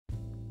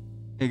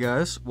Hey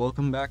guys,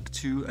 welcome back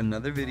to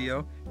another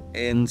video,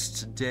 and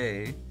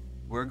today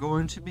we're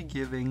going to be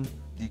giving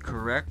the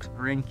correct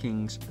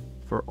rankings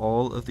for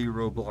all of the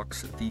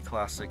Roblox The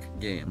Classic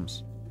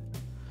games.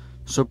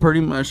 So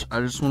pretty much, I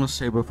just want to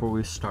say before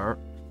we start,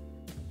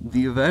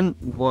 the event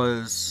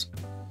was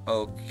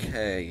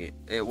okay.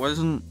 It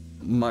wasn't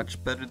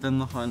much better than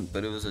the hunt,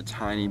 but it was a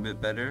tiny bit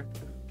better.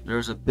 There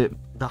was a bit,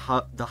 the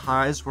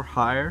highs were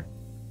higher,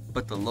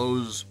 but the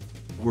lows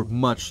were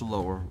much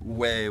lower,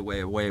 way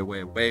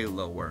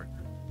lower,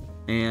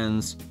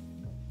 and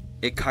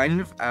it kind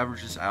of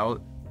averages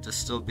out to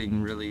still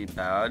being really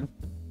bad,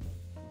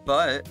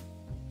 but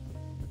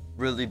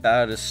really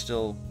bad is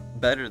still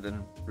better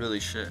than really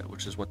shit,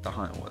 which is what the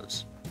hunt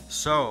was.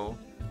 So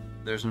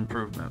there's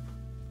improvement.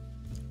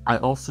 I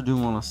also do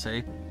want to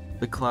say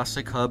the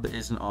classic hub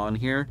isn't on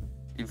here,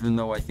 even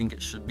though I think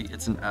it should be.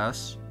 It's an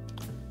S.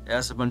 It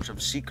has a bunch of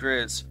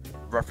secrets,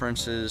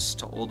 references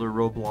to older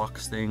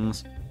Roblox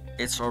things.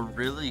 It's a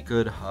really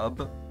good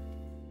hub,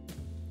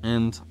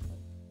 and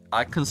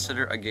I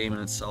consider a game in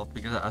itself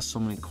because it has so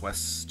many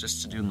quests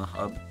just to do in the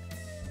hub.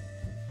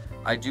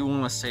 I do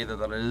want to say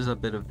that it is a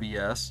bit of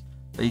BS,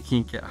 that you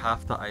can't get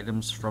half the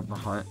items from the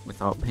hunt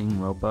without paying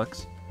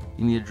Robux.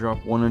 You need to drop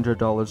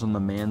 $100 on the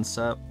man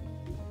set,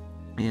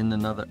 and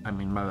another,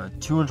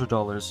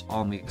 $200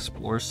 on the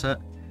Explore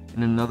set,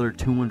 and another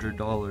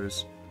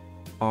 $200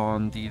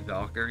 on the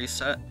Valkyrie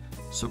set.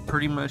 So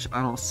pretty much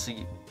I don't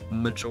see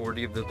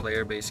majority of the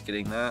player base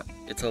getting that.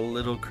 It's a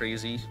little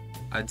crazy.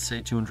 I'd say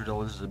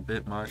 $200 is a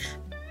bit much.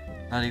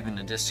 Not even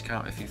a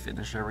discount if you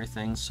finish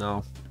everything,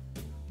 so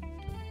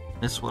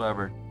it's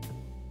whatever.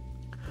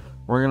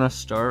 We're gonna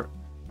start.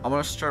 I'm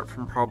gonna start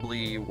from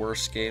probably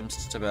worst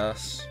games to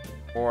best,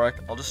 or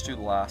I'll just do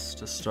last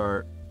to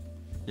start.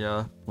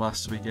 Yeah,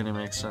 last to beginning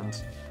makes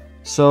sense.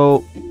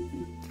 So,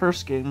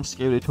 first game,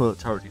 Spotty Toilet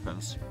Tower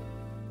Defense.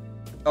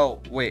 Oh,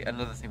 wait,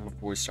 another thing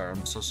before we start,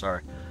 I'm so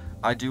sorry.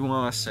 I do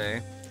want to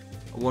say,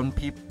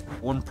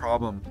 one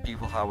problem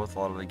people have with a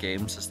lot of the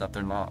games is that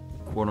they're not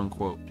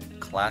quote-unquote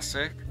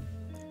classic,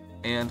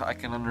 and I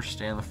can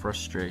understand the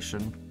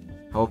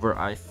frustration. However,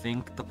 I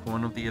think the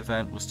point of the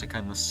event was to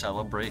kind of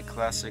celebrate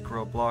classic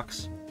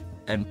Roblox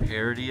and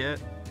parody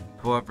it.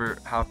 However,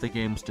 half the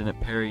games didn't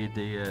parody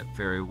it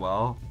very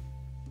well,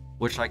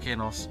 which I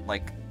can also,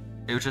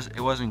 it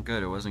wasn't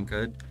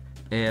good,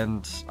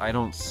 and I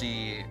don't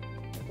see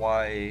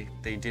why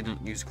they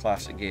didn't use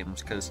classic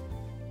games, because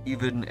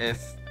even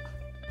if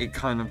it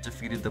kind of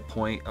defeated the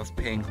point of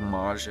paying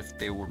homage, if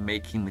they were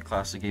making the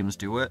classic games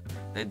do it,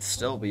 they'd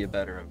still be a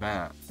better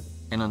event.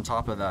 And on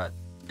top of that,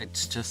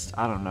 it's just,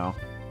 I don't know,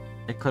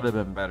 it could have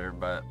been better,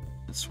 but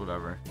it's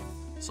whatever.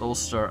 So we'll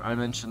start. I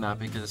mentioned that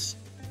because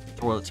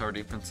Toilet Tower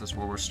Defense is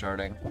where we're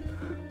starting,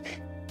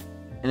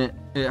 and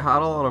it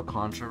had a lot of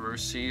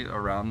controversy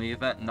around the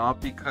event, not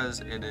because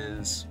it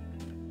is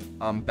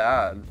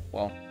bad,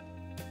 well,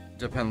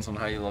 depends on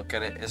how you look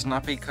at it. It's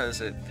not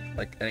because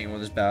anyone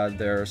is bad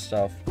there or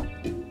stuff.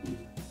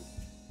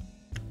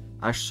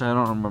 Actually, I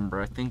don't remember.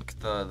 I think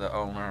the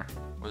owner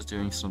was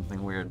doing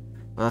something weird,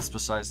 but that's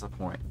besides the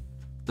point.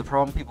 The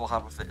problem people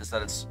have with it is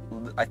that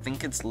I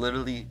think it's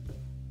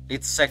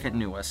second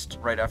newest,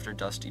 right after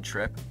Dusty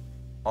Trip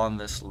on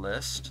this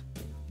list.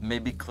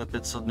 Maybe Clip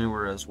It's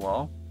newer as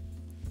well.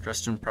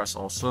 Dress to Impress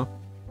also,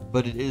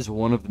 but it is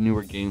one of the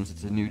newer games.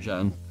 It's a new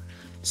gen.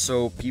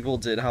 So people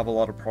did have a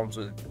lot of problems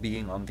with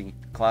being on the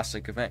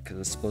classic event because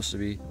it's supposed to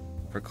be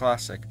for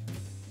classic.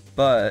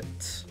 But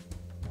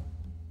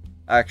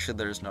actually,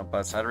 there's no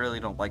buts. I really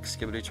don't like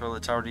Spotty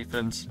Toilet Tower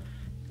Defense.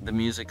 The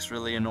music's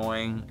really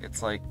annoying.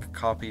 It's like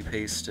copy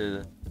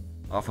pasted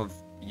off of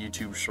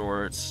YouTube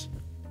Shorts.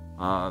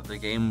 The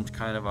game's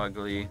kind of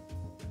ugly,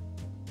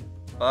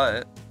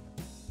 but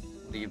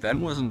the event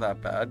wasn't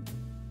that bad.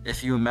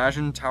 If you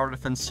imagine Tower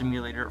Defense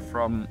Simulator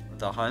from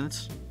the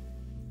hunt,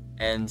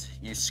 and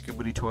you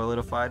Spotty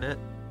Toiletified it,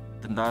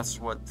 then that's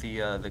what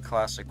the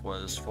classic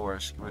was for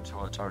Spotty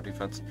Toilet Tower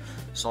Defense.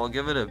 So I'll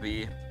give it a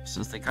B,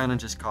 since they kind of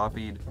just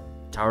copied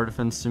Tower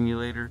Defense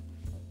Simulator,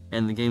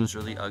 and the game's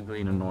really ugly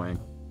and annoying.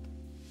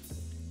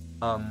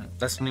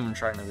 That's not even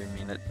trying to be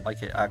mean.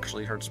 It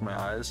actually hurts my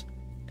eyes,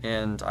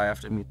 and I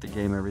have to mute the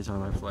game every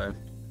time I play.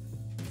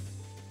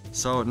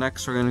 So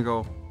next we're gonna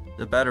go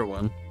the better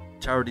one,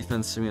 Tower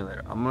Defense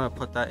Simulator. I'm gonna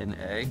put that in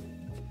A.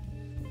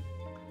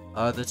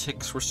 The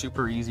ticks were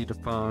super easy to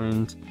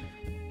find.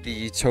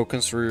 The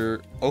tokens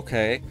were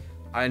okay.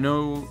 I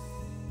know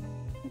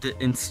that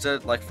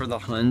instead, for the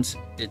hunt,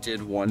 it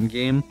did one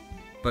game,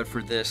 but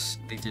for this,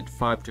 they did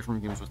 5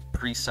 different games with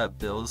preset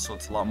builds, so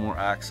it's a lot more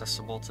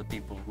accessible to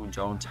people who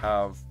don't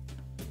have,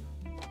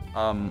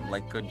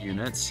 good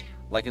units.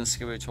 Like in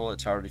Spotty Toilet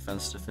Tower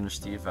Defense, to finish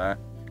the event,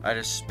 I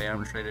just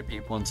spam traded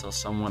people until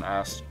someone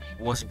asked,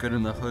 "What's good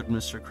in the hood,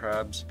 Mr.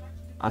 Krabs?"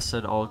 I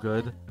said all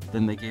good,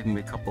 then they gave me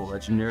a couple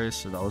legendaries,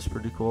 so that was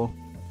pretty cool.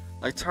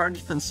 Tower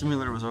Defense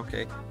Simulator was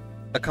okay.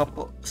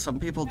 Some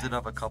people did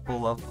have a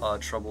couple of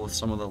trouble with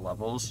some of the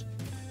levels,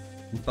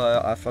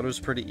 but I thought it was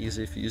pretty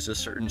easy if you used a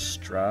certain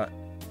strat.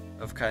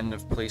 of kind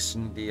of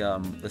placing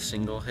the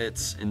single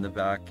hits in the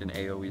back and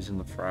AoEs in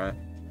the front.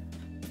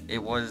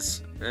 It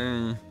was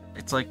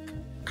it's like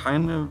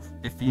kind of,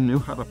 if you knew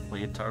how to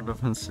play Tower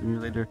Defense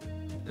Simulator,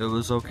 it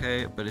was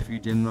okay, but if you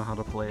didn't know how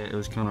to play it, it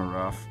was kind of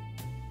rough.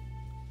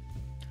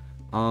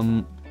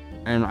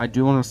 And I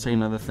do want to say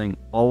another thing.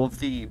 All of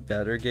the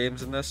better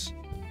games in this,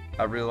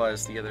 I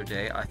realized the other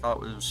day, I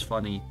thought it was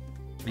funny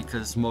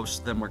because most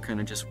of them were kind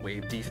of just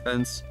wave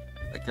defense.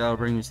 Like, that'll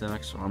bring me to the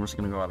next one. I'm just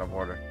gonna go out of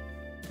order.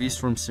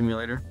 Beaststorm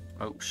Simulator.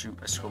 Oh shoot,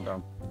 I scrolled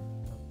down.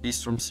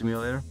 Beaststorm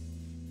Simulator.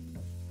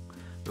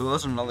 It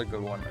was another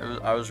good one.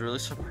 I was really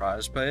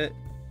surprised by it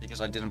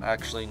because I didn't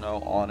actually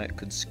know On It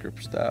could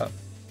script that.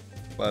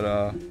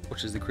 But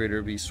which is the creator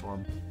of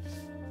Beaststorm.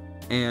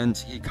 And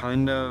he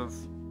kind of,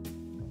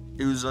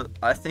 I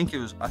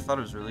thought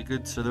it was really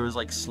good. So there was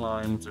like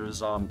slimes, there was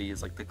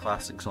zombies, like the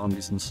classic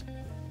zombies, and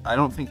I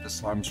don't think the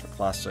slimes were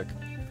classic,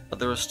 but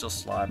there was still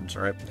slimes,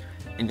 right?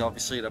 And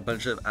obviously you had a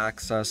bunch of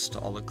access to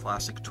all the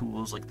classic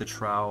tools like the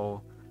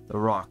trowel, the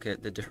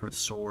rocket, the different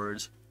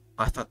swords.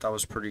 I thought that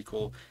was pretty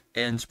cool.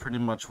 And pretty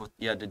much what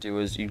you had to do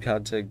is you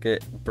had to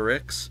get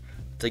bricks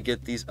to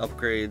get these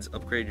upgrades,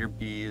 upgrade your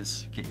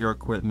bees, get your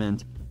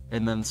equipment,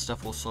 and then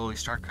stuff will slowly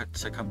start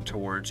to come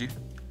towards you.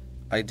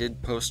 I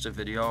did post a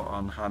video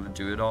on how to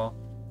do it all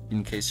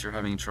in case you're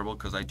having trouble,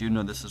 because I do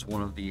know this is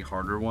one of the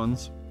harder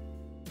ones.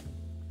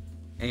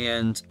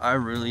 And I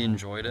really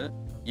enjoyed it.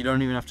 You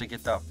don't even have to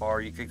get that far.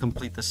 You could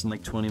complete this in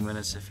like 20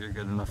 minutes if you're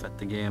good enough at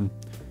the game.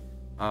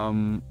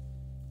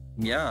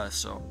 Yeah,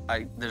 so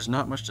there's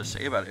not much to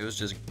say about it. It was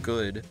just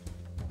good.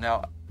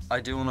 Now, I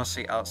do want to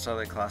say outside of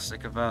the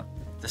classic event,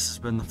 this has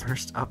been the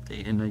first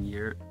update in a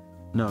year.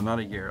 No, not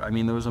a year. I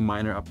mean, there was a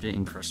minor update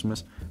in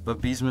Christmas, but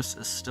Beesmas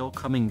is still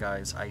coming,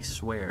 guys, I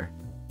swear.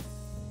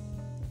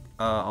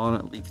 On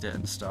it leaked it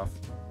and stuff.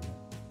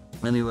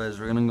 Anyways,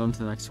 we're gonna go into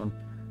the next one.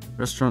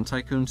 Restaurant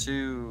Tycoon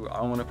 2.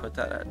 I want to put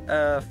that at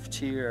F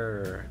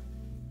tier.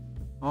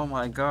 Oh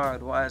my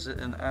god, why is it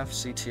an F?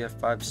 CTF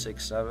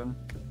 567?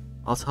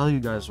 I'll tell you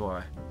guys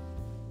why.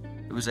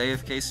 It was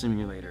AFK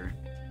Simulator.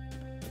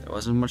 There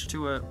wasn't much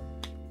to it.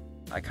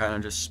 I kind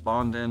of just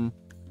spawned in,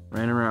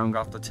 ran around,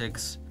 got the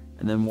ticks,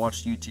 and then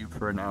watched YouTube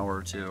for an hour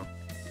or two.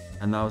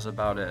 And that was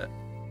about it.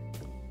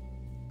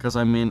 Because,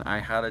 I mean, I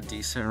had a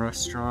decent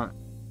restaurant.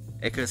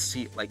 It could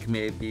seat like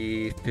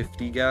maybe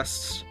 50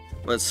 guests,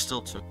 but it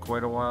still took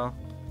quite a while.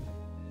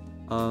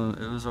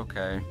 It was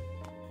okay.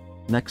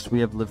 Next we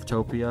have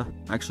Livetopia.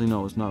 Actually,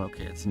 no, it's not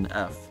okay. It's an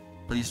F.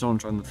 Please don't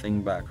turn the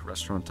thing back,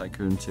 Restaurant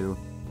Tycoon 2.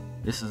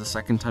 This is the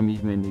second time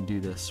you've made me do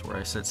this, where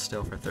I sit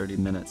still for 30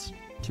 minutes,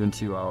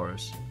 2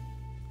 hours.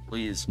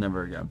 Please,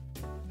 never again.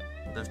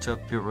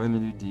 Livetopia, we're gonna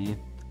do D.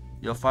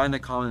 You'll find a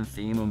common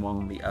theme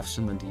among the Fs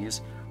and the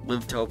Ds.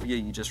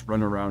 Livetopia, you just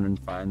run around and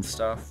find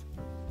stuff.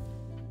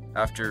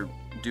 After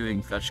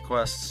doing fetch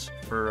quests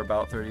for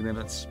about 30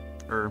 minutes,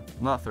 or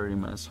not 30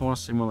 minutes, I want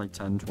to say more like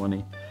 10,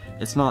 20.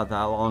 It's not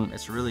that long,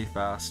 it's really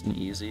fast and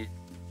easy,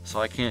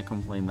 so I can't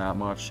complain that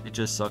much. It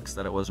just sucks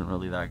that it wasn't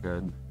really that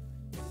good.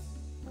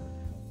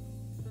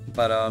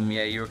 But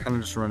yeah, you were kind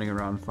of just running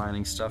around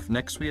finding stuff.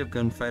 Next we have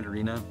Gunfight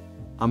Arena.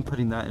 I'm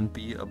putting that in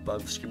B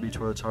above Skibidi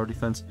Toilet Tower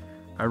Defense.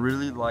 I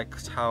really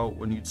liked how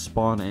when you'd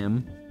spawn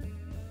in,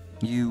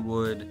 you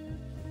would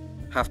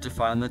have to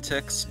find the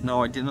ticks.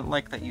 No, I didn't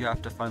like that you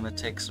have to find the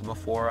ticks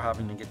before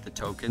having to get the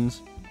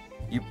tokens.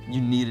 You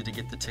needed to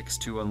get the ticks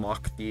to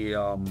unlock the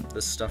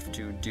stuff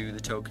to do the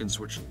tokens,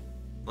 which,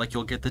 like,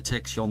 you'll get the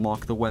ticks, you'll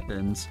unlock the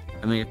weapons,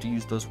 and then you have to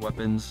use those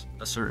weapons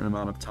a certain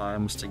amount of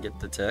times to get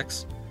the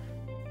ticks.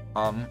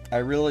 I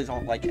really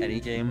don't like any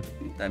game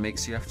that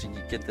makes you have to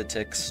get the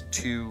ticks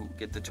to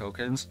get the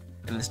tokens,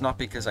 and it's not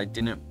because I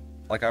didn't,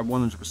 like, I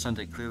 100%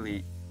 it,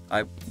 clearly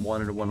I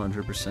wanted to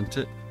 100%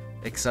 it,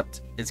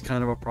 except it's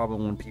kind of a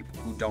problem when people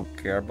who don't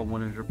care about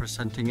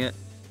 100%ing it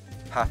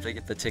have to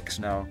get the ticks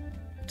now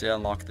to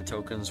unlock the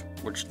tokens,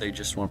 which they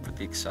just want for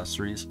the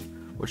accessories,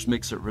 which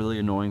makes it really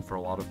annoying for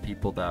a lot of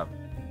people that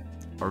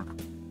are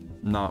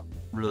not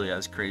really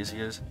as crazy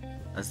as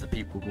the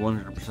people who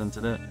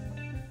 100%ed it.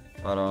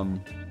 But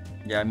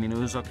yeah, I mean, it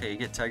was okay. You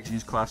get tags,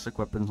 use classic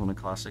weapons on a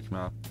classic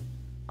map.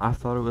 I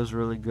thought it was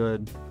really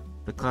good.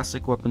 The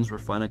classic weapons were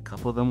fun. A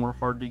couple of them were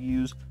hard to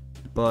use,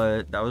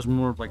 but that was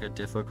more of like a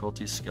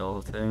difficulty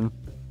skill thing,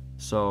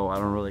 so I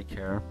don't really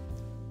care.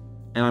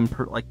 And I'm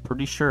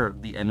pretty sure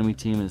the enemy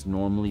team is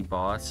normally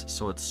bots,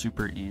 so it's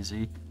super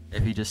easy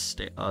if you just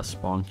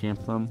spawn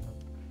camp them.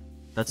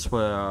 That's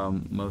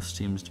what most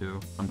teams do,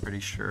 I'm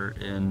pretty sure,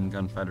 in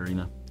Gunfight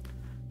Arena.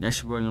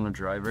 Next we're going on a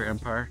Driver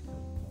Empire.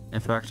 In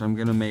fact, I'm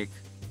gonna make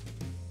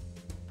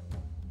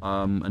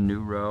a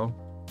new row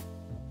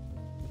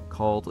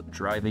called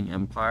Driving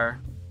Empire.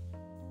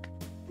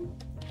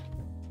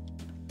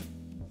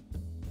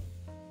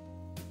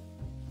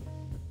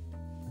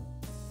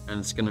 And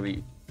it's gonna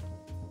be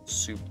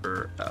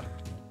super F.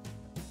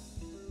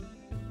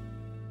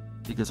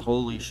 Because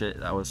holy shit,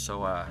 that was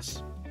so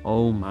ass.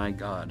 Oh my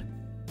god.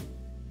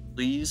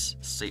 Please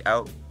stay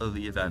out of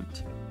the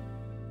event.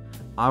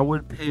 I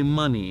would pay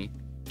money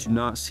to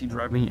not see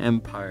Driving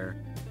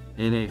Empire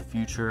in a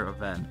future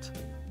event.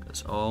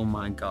 Because, oh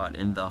my god,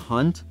 in the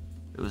hunt,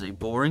 it was a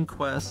boring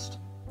quest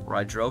where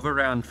I drove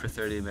around for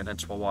 30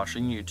 minutes while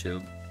watching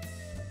YouTube.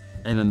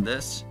 And in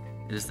this,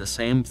 it is the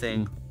same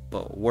thing,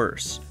 but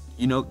worse.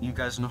 You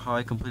guys know how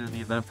I completed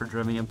the event for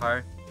Driving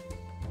Empire?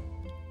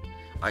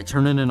 I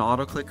turned in an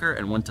auto clicker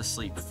and went to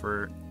sleep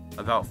for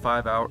about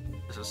 5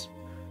 hours.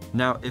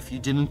 Now, if you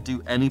didn't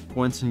do any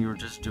points and you were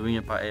just doing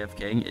it by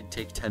AFKing, it'd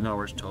take 10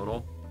 hours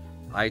total.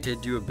 I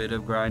did do a bit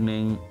of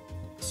grinding,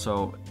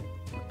 so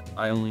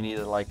I only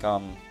needed like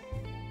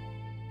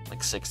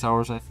 6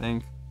 hours, I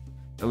think.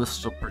 It was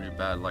still pretty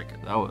bad. Like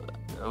that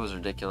was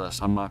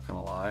ridiculous. I'm not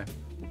gonna lie.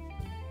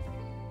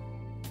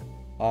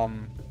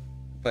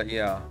 But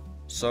yeah.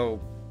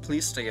 So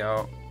please stay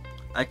out.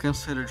 I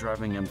consider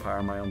Driving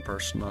Empire my own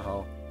personal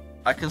hell.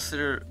 I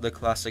consider the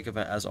classic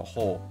event as a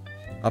whole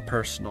a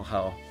personal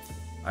hell.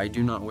 I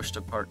do not wish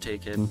to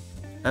partake in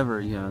ever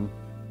again.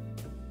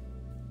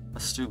 A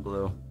stew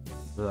blue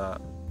for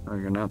that. Oh,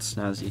 you're not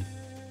snazzy.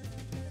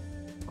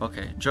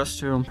 Okay, just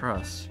to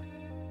impress.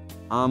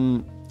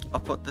 I'll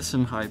put this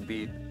in high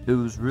B. It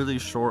was really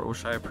short,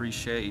 which I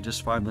appreciate. You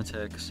just find the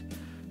ticks.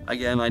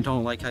 Again, I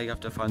don't like how you have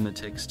to find the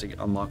ticks to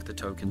unlock the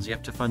tokens. You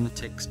have to find the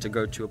ticks to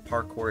go to a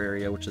parkour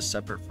area, which is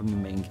separate from the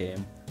main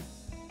game.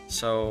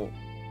 So,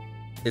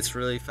 it's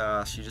really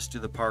fast. You just do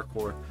the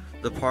parkour.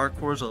 The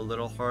parkour is a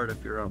little hard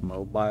if you're on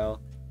mobile,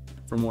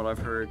 from what I've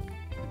heard,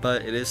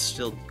 but it is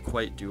still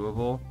quite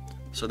doable.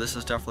 So this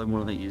is definitely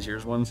one of the easier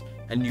ones,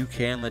 and you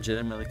can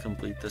legitimately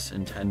complete this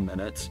in 10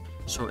 minutes.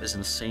 So it is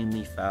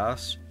insanely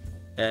fast,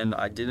 and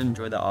I did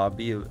enjoy the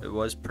obby. It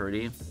was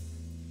pretty,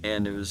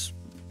 and it was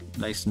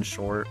nice and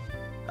short.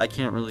 I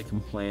can't really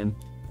complain.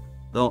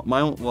 Though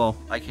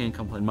I can't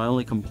complain. My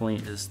only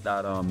complaint is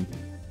that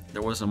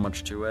there wasn't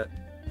much to it.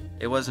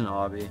 It was an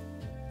obby.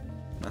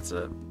 That's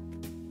it.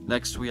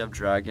 Next we have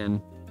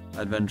Dragon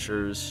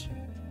Adventures.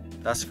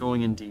 That's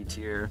going in D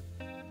tier.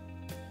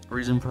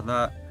 Reason for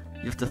that,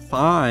 you have to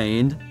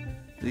find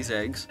these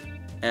eggs,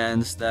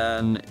 and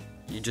then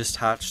you just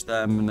hatch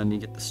them, and then you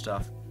get the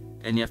stuff.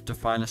 And you have to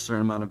find a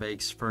certain amount of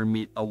eggs for a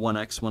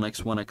 1x,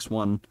 1x,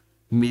 1x1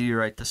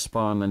 meteorite to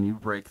spawn, and you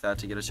break that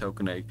to get a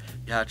token egg.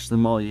 You hatch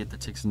them all, you get the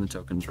ticks and the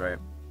tokens, right?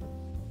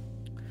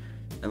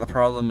 And the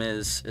problem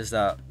is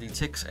that the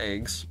ticks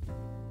eggs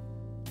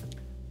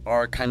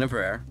are kind of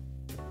rare,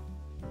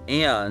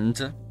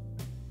 and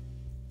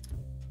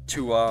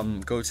to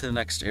go to the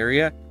next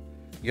area,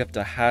 you have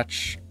to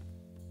hatch.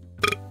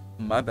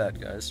 My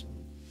bad, guys.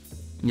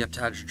 You have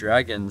to hatch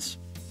dragons,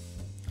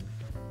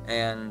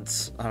 and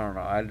I don't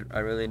know. I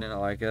really didn't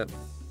like it.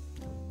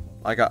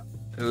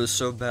 It was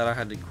so bad I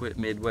had to quit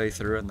midway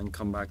through and then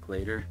come back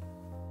later.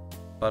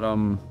 But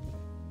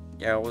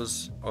yeah, it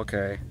was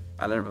okay.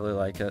 I didn't really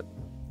like it.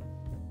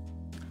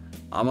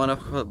 I'm gonna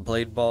put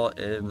Blade Ball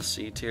in the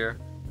C tier.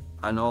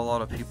 I know a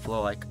lot of people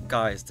are like,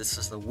 guys, this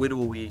is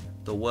literally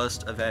the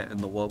worst event in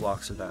the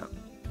Roblox event.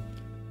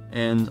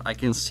 And I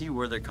can see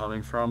where they're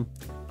coming from.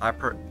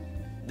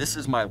 This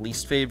is my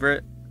least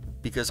favorite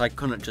because I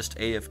couldn't just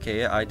AFK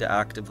it. I had to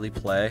actively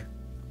play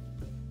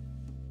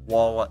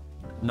while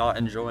not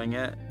enjoying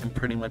it and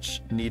pretty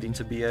much needing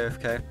to be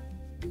AFK.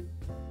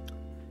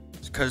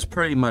 Because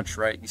pretty much,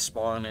 right, you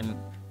spawn and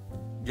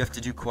you have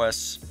to do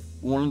quests.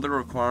 One of the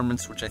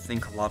requirements, which I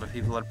think a lot of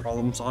people had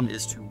problems on,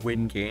 is to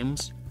win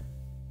games.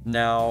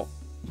 Now,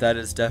 that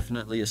is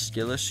definitely a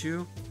skill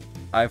issue.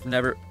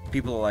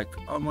 People are like,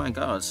 oh my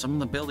god, some of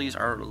the abilities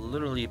are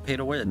literally pay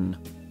to win.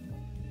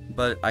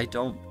 But I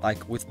don't,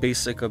 with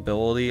basic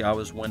ability, I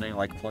was winning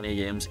plenty of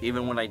games.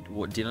 Even when I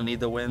didn't need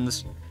the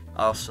wins,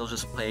 I was still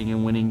just playing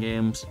and winning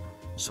games.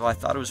 So I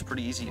thought it was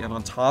pretty easy. And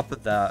on top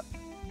of that,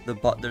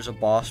 there's a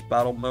boss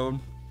battle mode,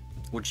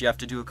 which you have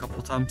to do a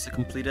couple times to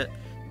complete it.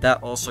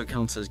 That also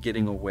counts as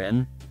getting a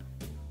win.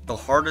 The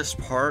hardest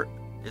part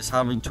is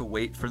having to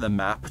wait for the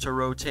map to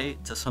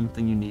rotate to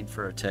something you need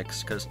for a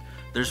ticks, because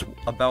there's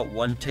about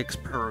 1 ticks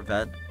per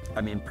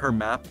per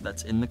map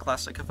that's in the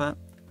classic event,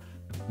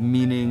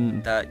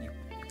 meaning that you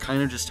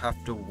kind of just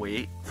have to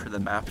wait for the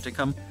map to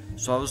come.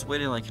 So I was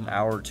waiting an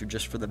hour or two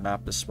just for the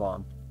map to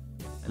spawn,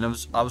 and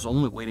I was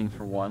only waiting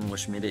for one,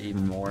 which made it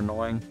even more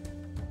annoying.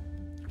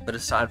 But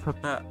aside from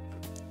that,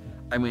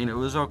 it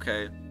was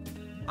okay.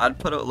 I'd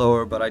put it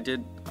lower, but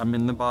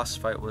the boss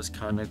fight was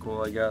kind of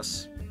cool, I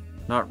guess.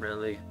 Not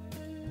really.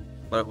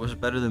 But it was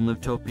better than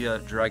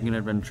Livetopia, Dragon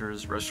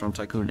Adventures, Restaurant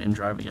Tycoon, and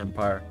Driving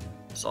Empire.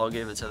 So I'll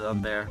give it to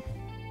them there.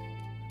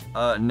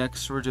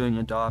 Next we're doing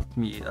Adopt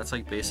Me. That's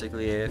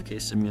basically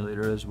AFK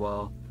Simulator as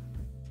well.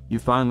 You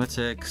find the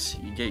ticks,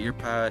 you get your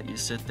pet, you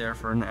sit there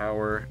for an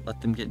hour, let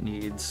them get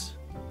needs,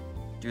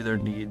 do their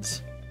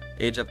needs,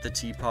 age up the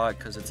teapot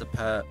because it's a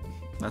pet.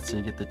 That's how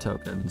you get the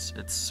tokens.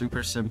 It's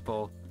super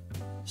simple,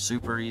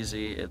 super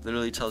easy. It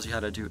literally tells you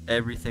how to do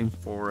everything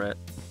for it.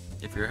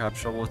 If you have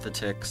trouble with the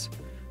ticks,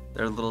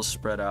 they're a little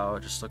spread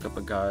out, just look up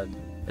a guide.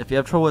 If you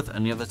have trouble with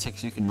any of the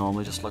ticks, you can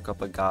normally just look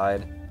up a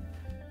guide.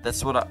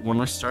 That's when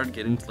I started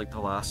getting to the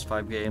last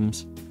 5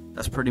 games,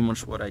 that's pretty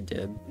much what I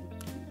did.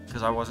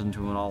 Because I wasn't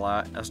doing all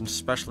that,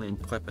 especially in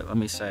Clip It. Let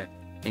me say,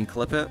 in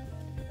Clip It,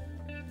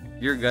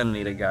 you're gonna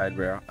need a guide,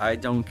 bro. I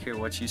don't care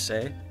what you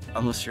say,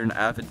 unless you're an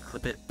avid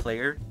Clip It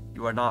player,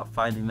 you are not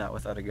finding that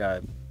without a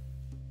guide.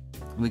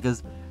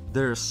 Because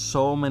there are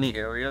so many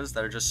areas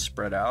that are just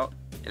spread out.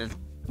 And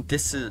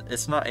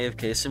it's not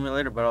AFK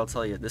simulator, but I'll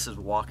tell you, this is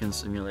walking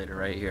simulator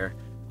right here.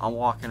 I'm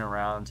walking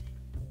around,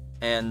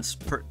 and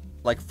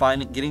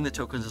getting the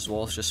tokens as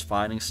well as just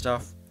finding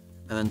stuff,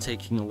 and then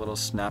taking a little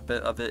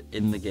snippet of it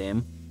in the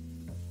game.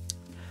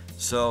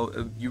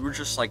 So you were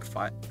just like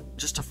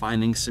just a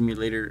finding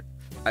simulator.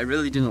 I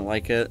really didn't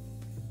like it.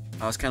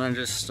 I was kind of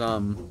just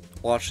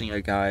watching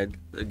a guide.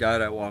 The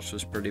guide I watched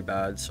was pretty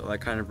bad, so that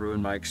kind of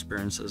ruined my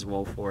experience as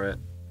well for it.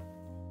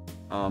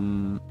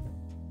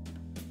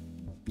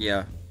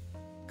 Yeah,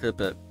 Clip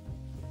It.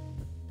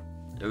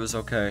 It was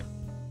okay.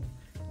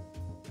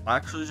 I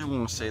actually do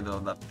want to say though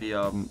that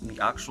the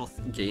actual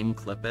game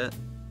Clip It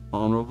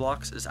on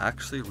Roblox is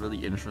actually really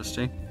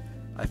interesting.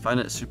 I find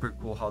it super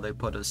cool how they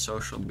put a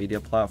social media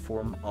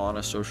platform on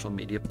a social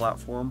media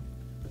platform.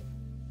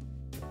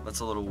 That's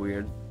a little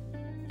weird.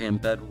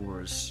 And Bed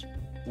Wars.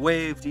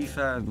 Wave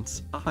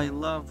defense. I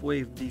love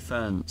wave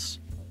defense.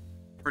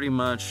 Pretty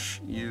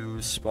much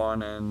you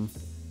spawn in.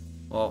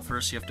 Well,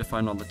 first you have to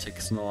find all the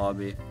tickets in the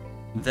lobby.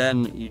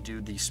 Then you do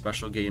the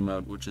special game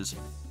mode, which is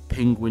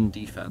penguin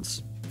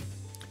defense.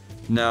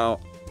 Now,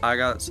 I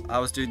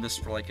was doing this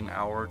for like an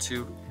hour or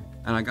two,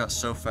 and I got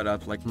so fed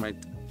up. Like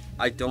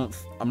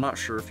I'm not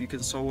sure if you can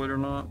solo it or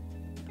not,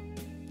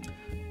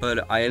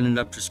 but I ended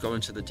up just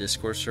going to the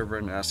Discord server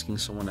and asking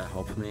someone to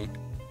help me.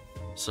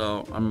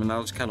 So, I mean, that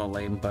was kind of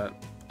lame, but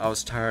I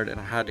was tired and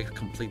I had to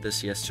complete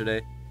this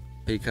yesterday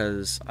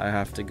because I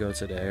have to go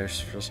today or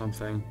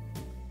something.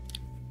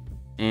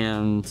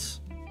 And,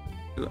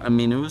 I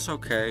mean, it was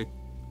okay.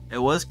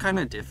 It was kind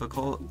of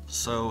difficult,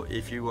 so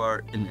if you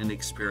are an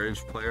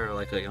inexperienced player,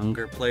 like a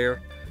younger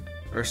player,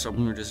 or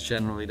someone who just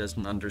generally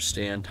doesn't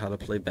understand how to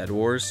play Bed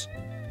Wars,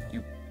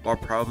 you are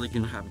probably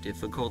going to have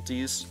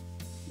difficulties.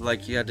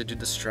 Like, you had to do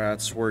the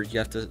strats where you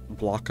have to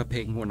block a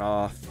penguin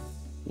off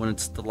when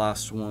it's the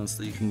last one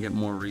so that you can get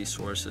more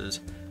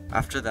resources.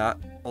 After that,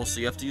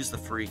 also you have to use the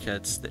free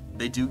kits.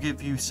 They do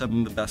give you some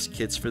of the best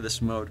kits for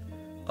this mode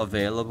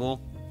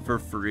available for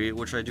free,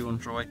 which I do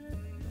enjoy.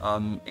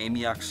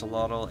 Amy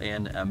Axolotl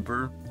and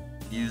Ember,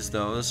 use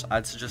those.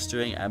 I'd suggest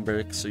doing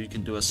Ember so you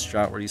can do a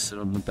strat where you sit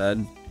on the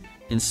bed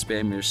and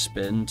spam your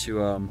spin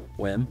to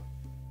win.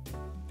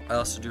 I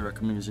also do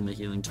recommend using the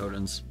healing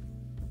totems,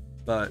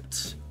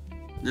 but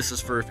this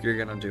is for if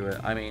you're gonna do it.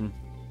 I mean,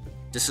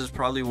 this is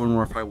probably one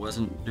where if I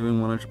wasn't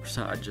doing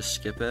 100%, I'd just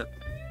skip it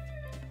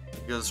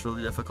because it's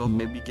really difficult.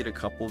 Maybe get a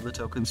couple of the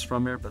tokens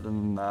from here, but other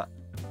than that,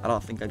 I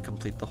don't think I'd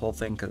complete the whole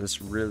thing because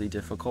it's really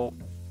difficult.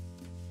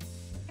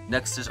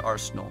 Next is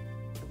Arsenal.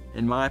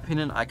 In my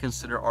opinion, I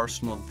consider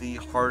Arsenal the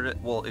hardest.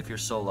 Well, if you're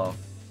solo.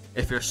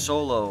 If you're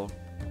solo,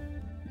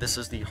 this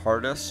is the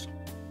hardest.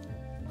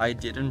 I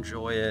did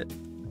enjoy it.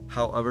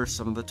 However,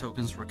 some of the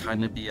tokens were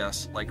kind of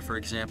BS. Like, for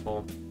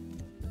example,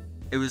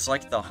 it was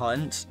like the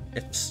hunt,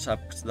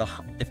 except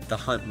if the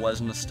hunt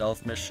wasn't a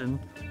stealth mission,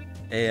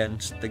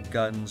 and the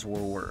guns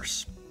were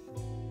worse.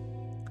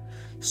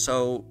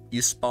 So,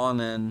 you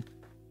spawn in,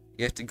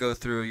 you have to go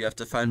through, you have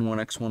to find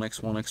 1x1,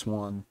 x1,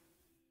 x1.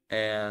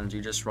 And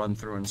you just run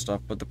through and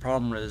stuff, but the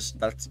problem is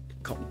that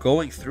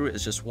going through it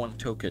is just one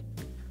token.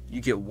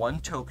 You get one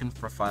token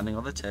for finding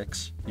all the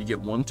ticks, you get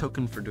one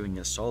token for doing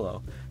it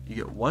solo, you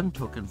get one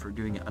token for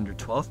doing it under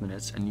 12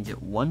 minutes, and you get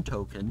one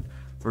token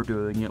for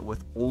doing it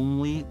with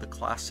only the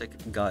classic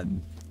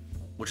gun,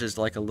 which is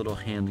like a little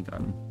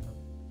handgun.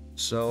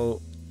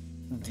 So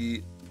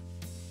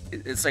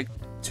it's like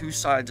two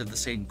sides of the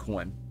same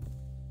coin.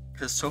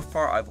 Because so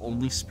far I've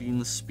only seen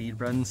the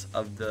speedruns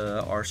of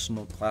the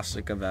Arsenal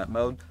Classic event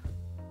mode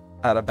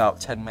at about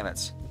 10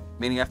 minutes.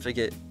 Meaning I have to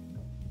get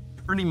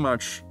pretty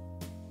much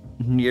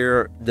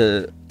near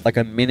like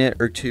a minute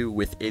or two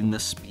within the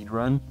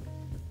speedrun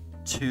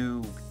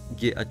to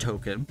get a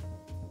token.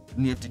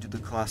 And you have to do the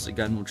classic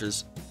gun, which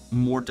is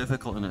more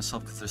difficult in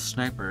itself because there's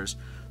snipers.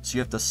 So you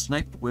have to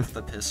snipe with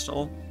the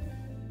pistol.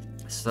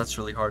 So that's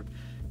really hard.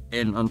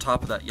 And on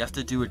top of that, you have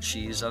to do a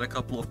cheese at a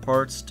couple of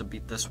parts to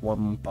beat this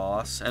one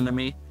boss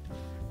enemy.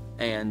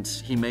 And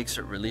he makes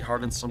it really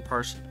hard in some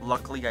parts.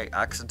 Luckily, I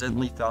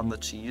accidentally found the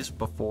cheese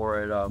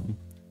before it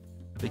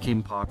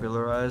became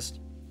popularized.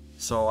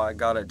 So I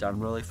got it done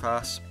really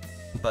fast.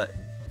 But,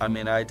 I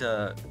mean, I had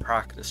to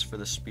practice for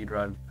the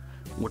speedrun,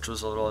 which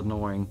was a little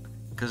annoying.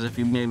 Because if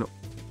you made,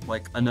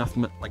 like, enough,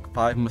 like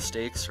 5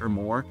 mistakes or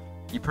more,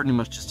 you pretty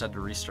much just had to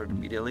restart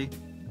immediately.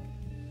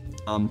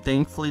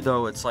 Thankfully,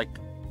 though, it's like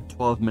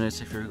 12 minutes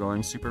if you're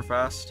going super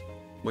fast,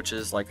 which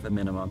is like the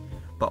minimum.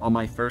 But on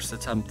my first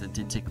attempt, it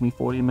did take me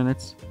 40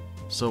 minutes,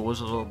 so it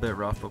was a little bit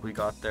rough, but we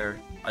got there.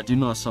 I do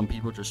know some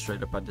people just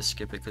straight up had to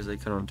skip it because they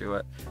couldn't do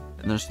it,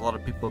 and there's a lot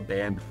of people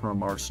banned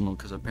from Arsenal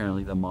because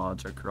apparently the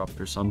mods are corrupt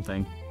or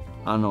something.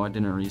 I don't know, I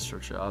didn't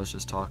research it, I was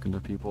just talking to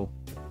people.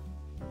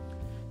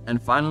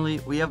 And finally,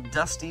 we have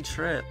Dusty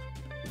Trip.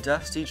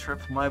 Dusty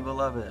Trip, my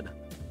beloved.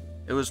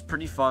 It was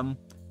pretty fun.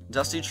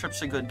 Dusty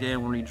Trip's a good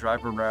game where you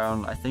drive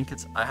around.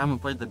 I haven't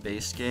played the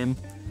base game,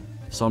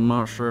 so I'm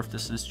not sure if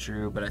this is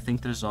true, but I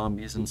think there's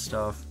zombies and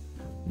stuff.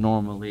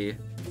 Normally,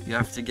 you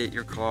have to get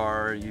your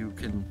car, you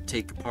can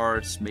take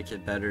parts, make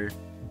it better,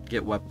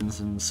 get weapons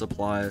and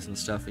supplies and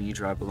stuff, and you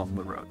drive along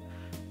the road.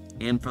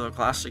 And for the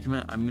classic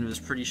event, I mean, it was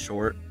pretty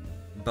short,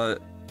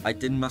 but I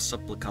did mess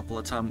up a couple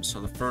of times. So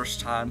the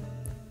first time,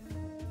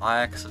 I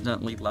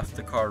accidentally left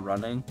the car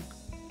running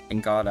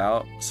and got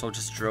out, so it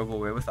just drove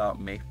away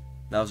without me.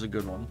 That was a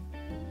good one.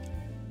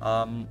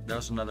 There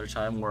was another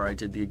time where I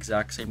did the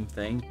exact same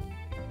thing,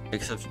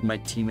 except my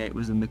teammate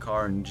was in the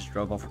car and just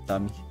drove off with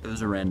them. It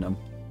was a random.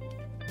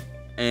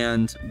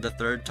 And the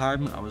third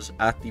time, I was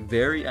at the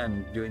very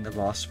end doing the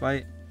boss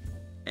fight,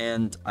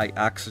 and I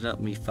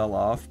accidentally fell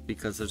off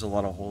because there's a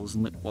lot of holes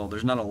in the, well,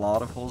 there's not a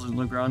lot of holes in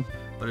the ground,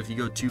 but if you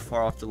go too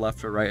far off the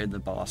left or right in the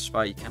boss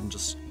fight, you can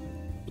just,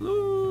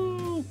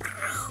 and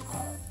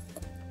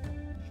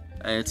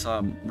it's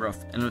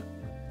rough. And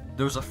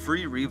there was a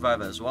free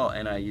revive as well,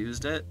 and I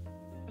used it,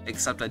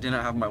 except I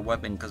didn't have my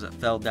weapon because it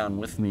fell down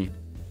with me,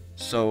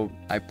 so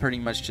I pretty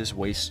much just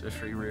wasted a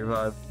free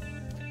revive.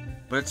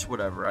 But it's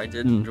whatever. I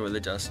did enjoy the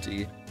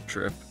Dusty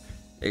trip.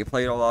 They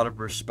played a lot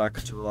of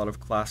respect to a lot of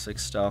classic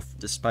stuff,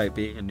 despite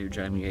being a new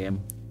gen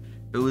game.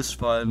 It was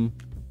fun.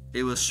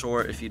 It was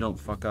short if you don't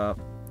fuck up.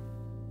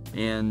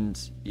 And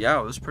yeah,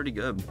 it was pretty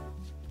good.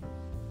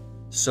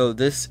 So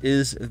this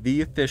is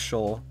the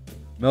official,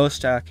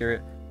 most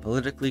accurate,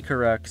 politically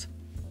correct,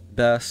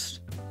 best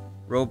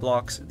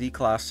Roblox The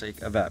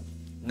Classic event.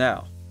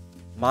 Now,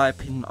 my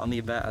opinion on the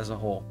event as a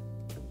whole.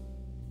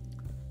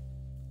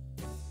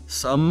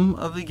 Some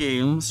of the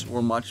games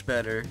were much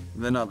better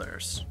than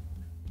others.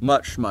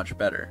 Much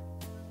better.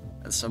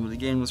 And some of the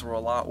games were a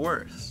lot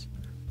worse.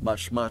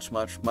 Much worse.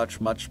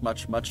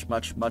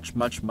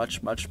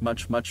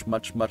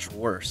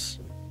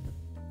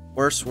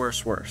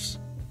 Worse.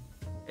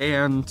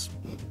 And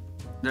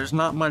there's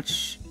not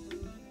much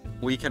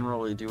we can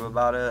really do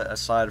about it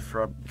aside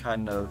from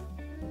kind of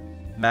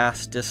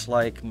mass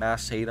dislike,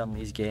 mass hate on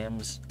these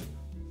games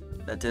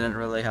that didn't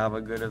really have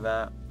a good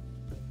event.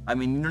 I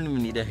mean, you don't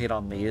even need to hate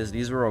on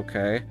these were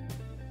okay.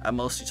 I'm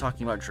mostly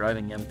talking about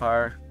Driving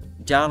Empire.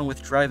 Down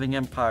with Driving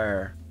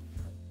Empire.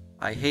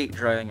 I hate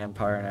Driving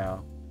Empire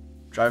now.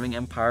 Driving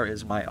Empire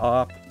is my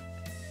op.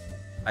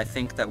 I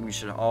think that we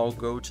should all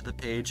go to the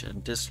page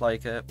and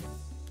dislike it.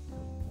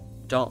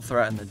 Don't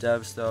threaten the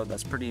devs though,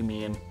 that's pretty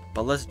mean.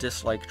 But let's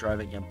dislike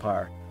Driving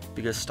Empire,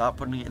 because stop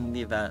putting it in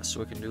the event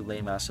so it can do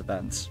lame ass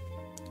events.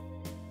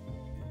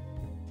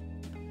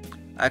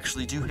 I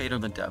actually do hate on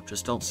the dev,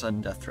 just don't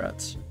send death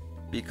threats,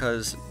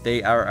 because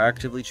they are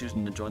actively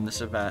choosing to join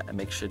this event and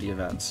make shitty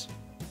events.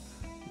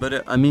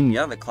 But I mean,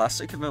 yeah, the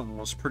classic event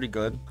was pretty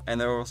good, and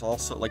there was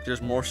also, like,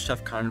 there's more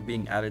stuff kind of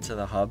being added to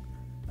the hub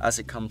as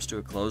it comes to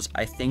a close.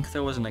 I think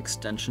there was an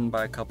extension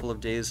by a couple of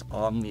days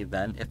on the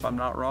event, if I'm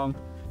not wrong,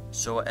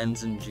 so it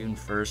ends in June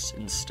 1st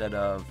instead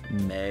of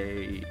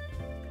May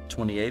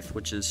 28th,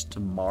 which is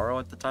tomorrow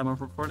at the time of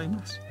recording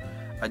this.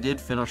 I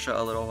did finish it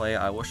a little late.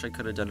 I wish I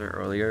could have done it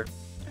earlier,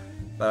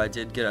 but I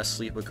did get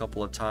asleep a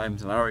couple of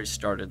times, and I already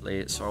started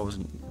late, so I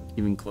wasn't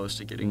even close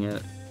to getting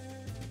it.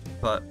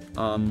 But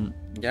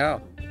yeah,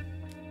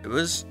 it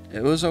was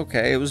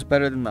okay. It was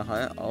better than the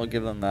hunt, I'll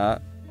give them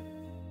that.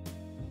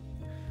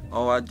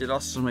 Oh, I did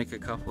also make a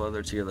couple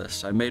other tier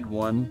lists. I made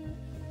one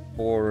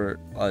for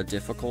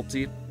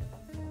difficulty.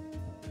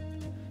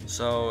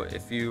 So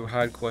if you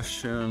had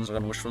questions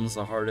on which one's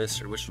the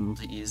hardest or which one's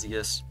the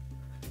easiest,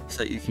 so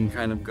that you can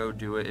kind of go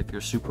do it if you're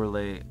super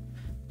late,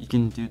 you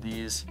can do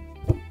these.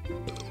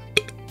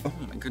 Oh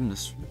my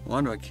goodness,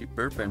 why do I keep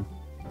burping?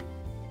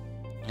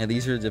 Yeah,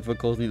 these are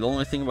difficulty. The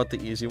only thing about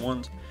the easy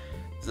ones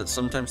is that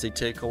sometimes they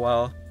take a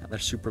while and they're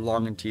super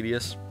long and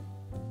tedious.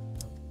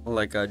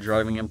 Like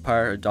Driving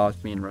Empire,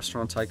 Adopt Me, and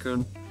Restaurant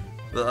Tycoon.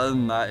 But other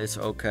than that, it's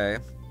okay.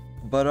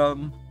 But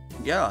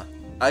yeah,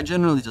 I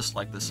generally just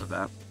like this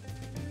event.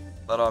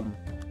 But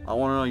I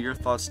want to know your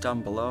thoughts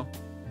down below.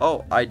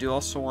 Oh, I do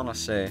also want to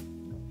say,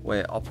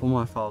 wait, I'll pull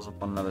my files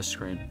up on another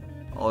screen.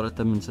 I'll edit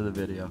them into the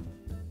video.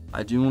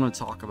 I do want to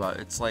talk about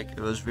it. It's like, it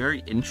was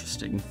very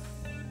interesting,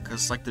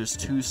 because like there's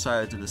two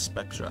sides of the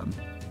spectrum.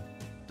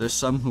 There's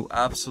some who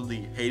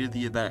absolutely hated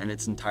the event in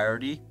its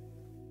entirety,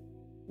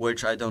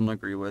 which I don't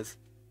agree with.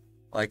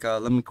 Like,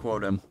 let me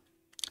quote him.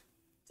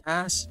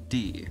 Task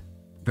D.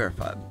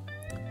 Verified.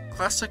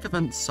 Classic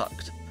event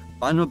sucked.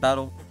 Final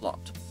battle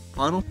flopped.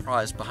 Final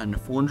prize behind a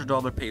 $400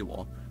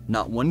 paywall.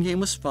 Not one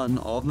game was fun,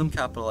 all of them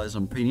capitalized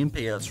on premium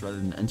payouts rather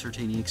than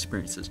entertaining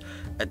experiences.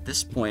 At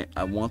this point,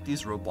 I want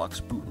these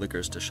Roblox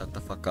bootlickers to shut the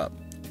fuck up.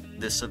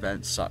 This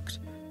event sucked.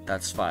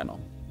 That's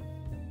final.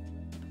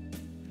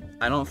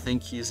 I don't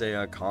think he's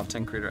a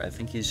content creator, I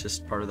think he's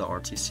just part of the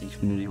RTC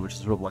community, which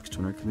is Roblox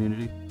Twitter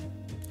community.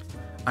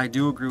 I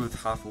do agree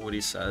with half of what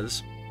he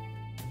says.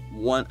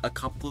 A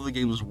couple of the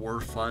games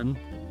were fun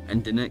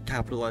and didn't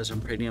capitalize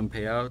on premium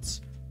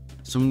payouts.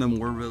 Some of them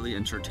were really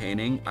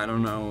entertaining. I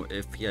don't know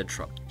if he had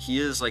he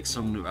is like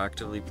someone who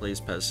actively plays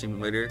Pet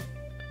Simulator,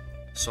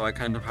 so I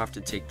kind of have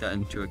to take that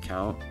into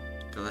account,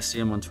 because I see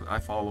him on Twitter. I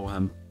follow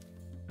him,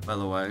 by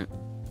the way.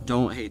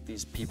 Don't hate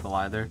these people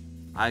either.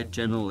 I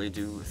generally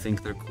do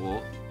think they're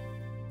cool.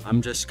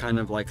 I'm just kind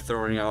of like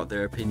throwing out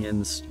their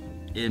opinions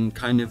in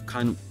kind of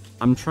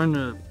I'm trying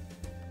to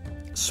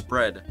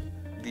spread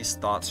these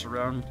thoughts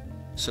around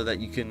so that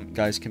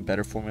guys can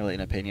better formulate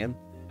an opinion.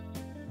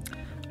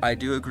 I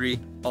do agree.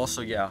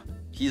 Also, yeah,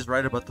 he's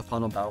right about the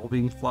final battle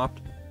being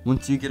flopped.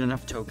 Once you get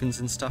enough tokens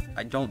and stuff,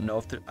 I don't know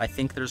if I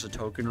think there's a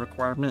token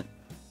requirement.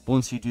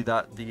 Once you do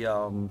that,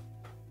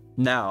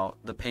 now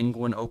the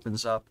penguin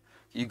opens up,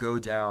 you go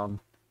down,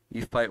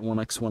 you fight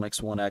 1x,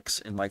 1x,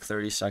 1x in like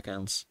 30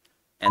 seconds,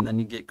 and then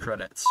you get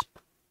credits.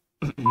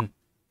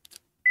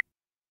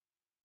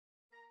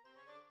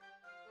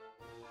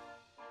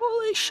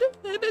 Holy shit,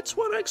 it's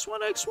 1x,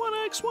 1x,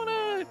 1x,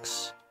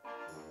 1x!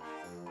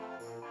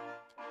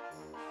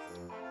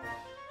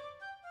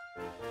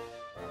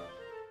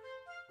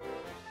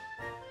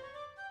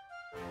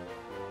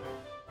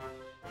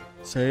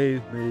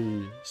 Save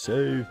me,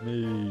 save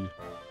me.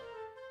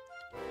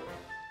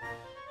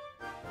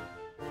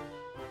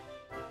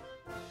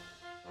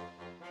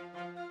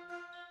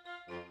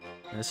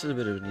 This is a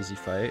bit of an easy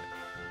fight.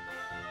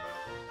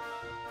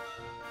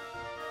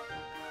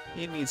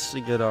 He needs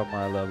to get on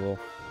my level.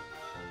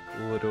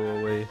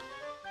 Literally.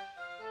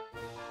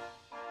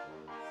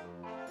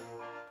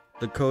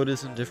 The code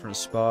is in different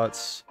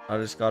spots. I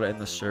just got it in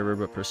the server,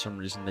 but for some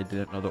reason they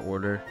didn't know the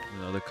order,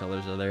 even though the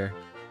colors are there.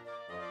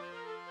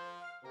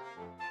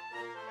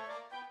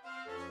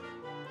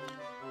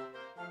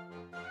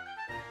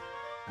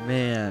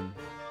 Man,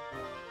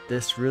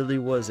 this really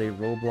was a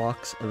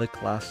Roblox The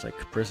Classic,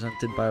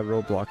 presented by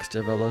Roblox,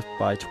 developed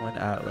by Twin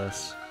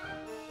Atlas.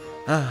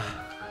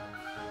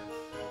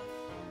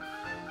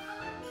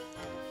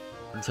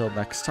 Until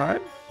next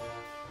time. ...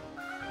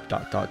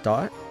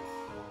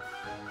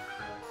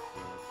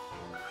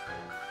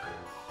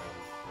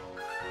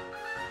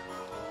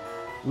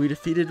 We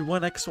defeated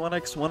 1x,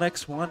 1x,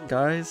 1x1,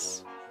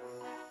 guys.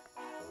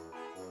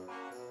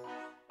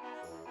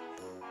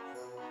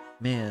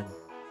 Man.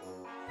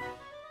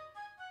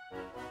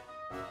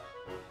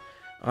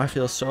 I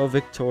feel so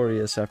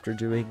victorious after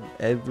doing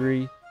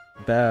every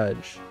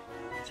badge,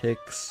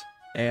 ticks,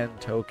 and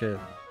token.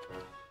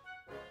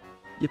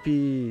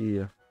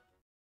 Yippee!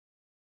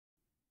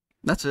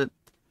 That's it.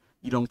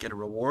 You don't get a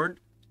reward.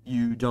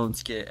 You don't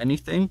get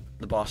anything.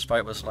 The boss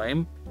fight was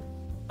lame.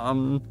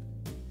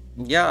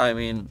 Yeah, I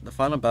mean, the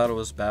final battle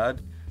was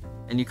bad,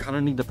 and you kind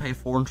of need to pay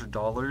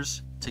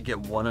 $400 to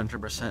get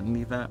 100% in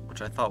the event,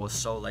 which I thought was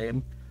so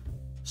lame.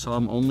 So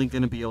I'm only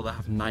going to be able to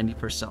have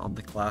 90% on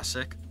the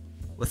classic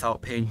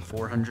without paying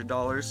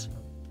 $400,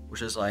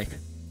 which is like,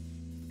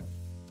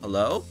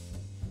 hello?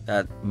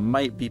 That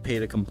might be pay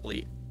to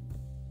complete.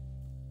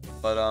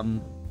 But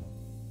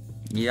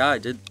yeah, I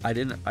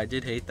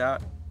did hate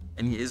that,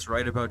 and he is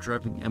right about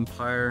driving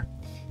Empire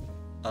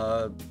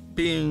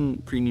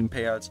being premium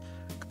payouts.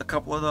 A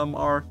couple of them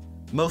are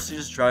mostly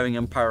just driving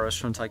Empire,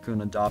 Restaurant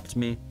Tycoon, Adopt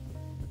Me.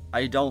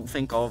 I don't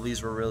think all of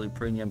these were really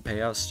premium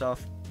payout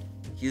stuff.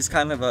 He's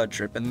kind of a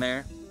trip in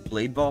there.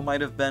 Blade Ball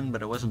might have been,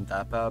 but it wasn't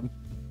that bad.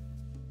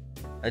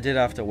 I did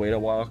have to wait a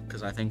while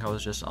because I think I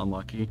was just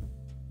unlucky.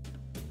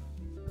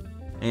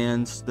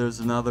 And there's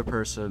another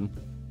person,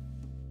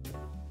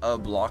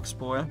 Blocks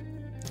Boy.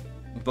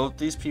 Both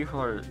these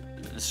people are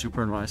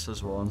super nice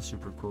as well and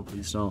super cool.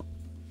 Please don't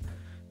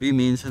be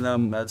mean to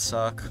them. Med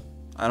suck.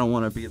 I don't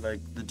want to be like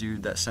the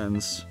dude that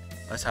sends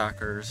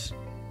attackers.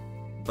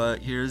 But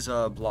here's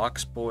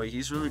Blocks Boy.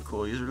 He's really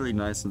cool. He's really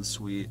nice and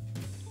sweet.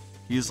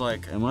 He's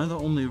like, am I the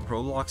only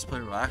Roblox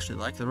player who actually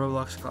liked the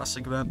Roblox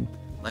Classic event?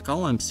 Like,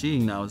 all I'm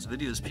seeing now is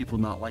videos of people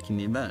not liking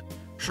the event.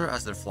 Sure, it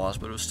has their flaws,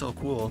 but it was still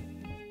cool.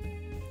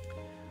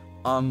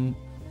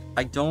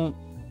 I don't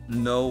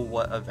know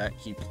what event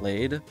he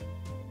played,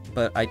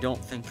 but I don't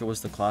think it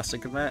was the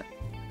Classic event.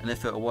 And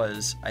if it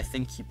was, I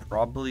think he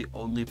probably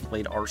only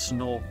played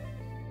Arsenal,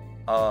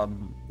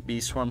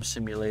 Bee Swarm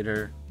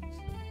Simulator,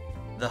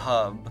 the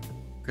Hub,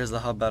 because the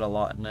Hub had a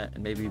lot in it,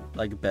 and maybe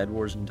like Bed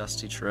Wars and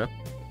Dusty Trip.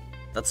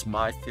 That's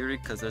my theory,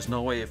 because there's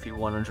no way if he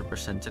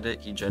 100%ed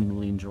it, he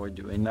genuinely enjoyed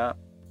doing that.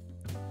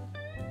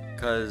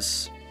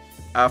 Because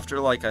after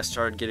like I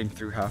started getting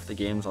through half the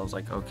games, I was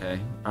like,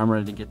 okay, I'm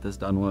ready to get this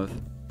done with.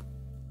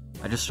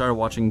 I just started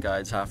watching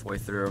guides halfway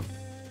through.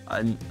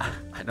 I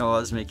know I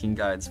was making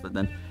guides, but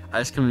then I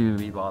just couldn't even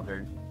be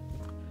bothered.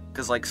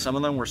 Because like some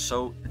of them were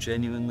so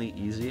genuinely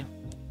easy,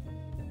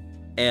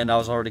 and I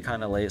was already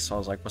kind of late, so I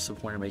was like, what's the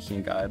point of making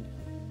a guide?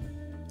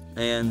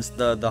 And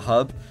the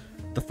Hub,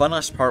 the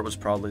funnest part was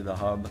probably the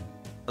Hub,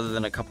 other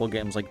than a couple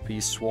games like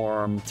Beast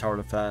Swarm, Tower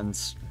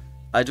Defense.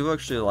 I do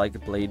actually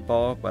like Blade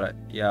Ball, but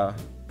yeah,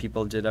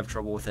 people did have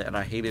trouble with it, and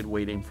I hated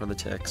waiting for the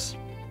ticks.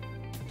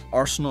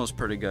 Arsenal is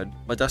pretty good,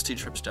 but Dusty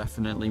Trip's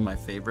definitely my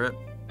favorite.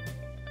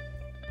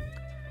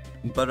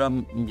 But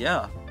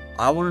yeah,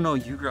 I want to know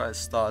you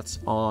guys' thoughts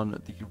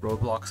on the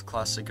Roblox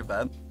Classic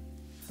event.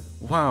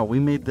 Wow, we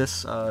made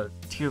this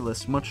tier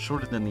list much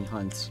shorter than the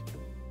hunts.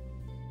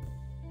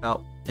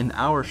 About an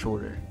hour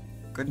shorter.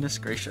 Goodness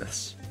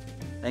gracious.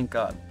 Thank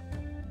God.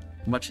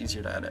 Much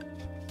easier to edit.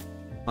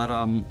 But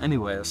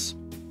anyways,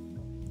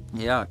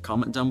 yeah,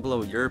 comment down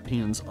below your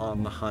opinions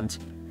on the hunt.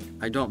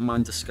 I don't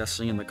mind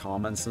discussing in the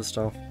comments and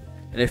stuff.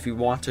 And if you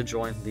want to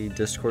join the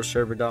Discord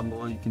server down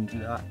below, you can do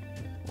that.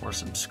 Or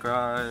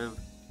subscribe,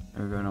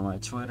 or go to my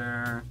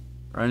Twitter,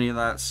 or any of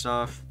that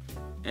stuff.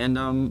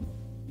 And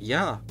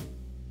yeah,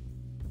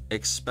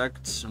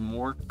 expect some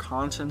more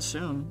content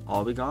soon.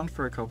 I'll be gone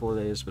for a couple of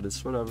days, but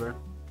it's whatever.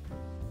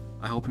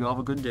 I hope you all have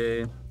a good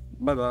day.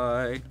 Bye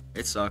bye.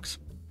 It sucks.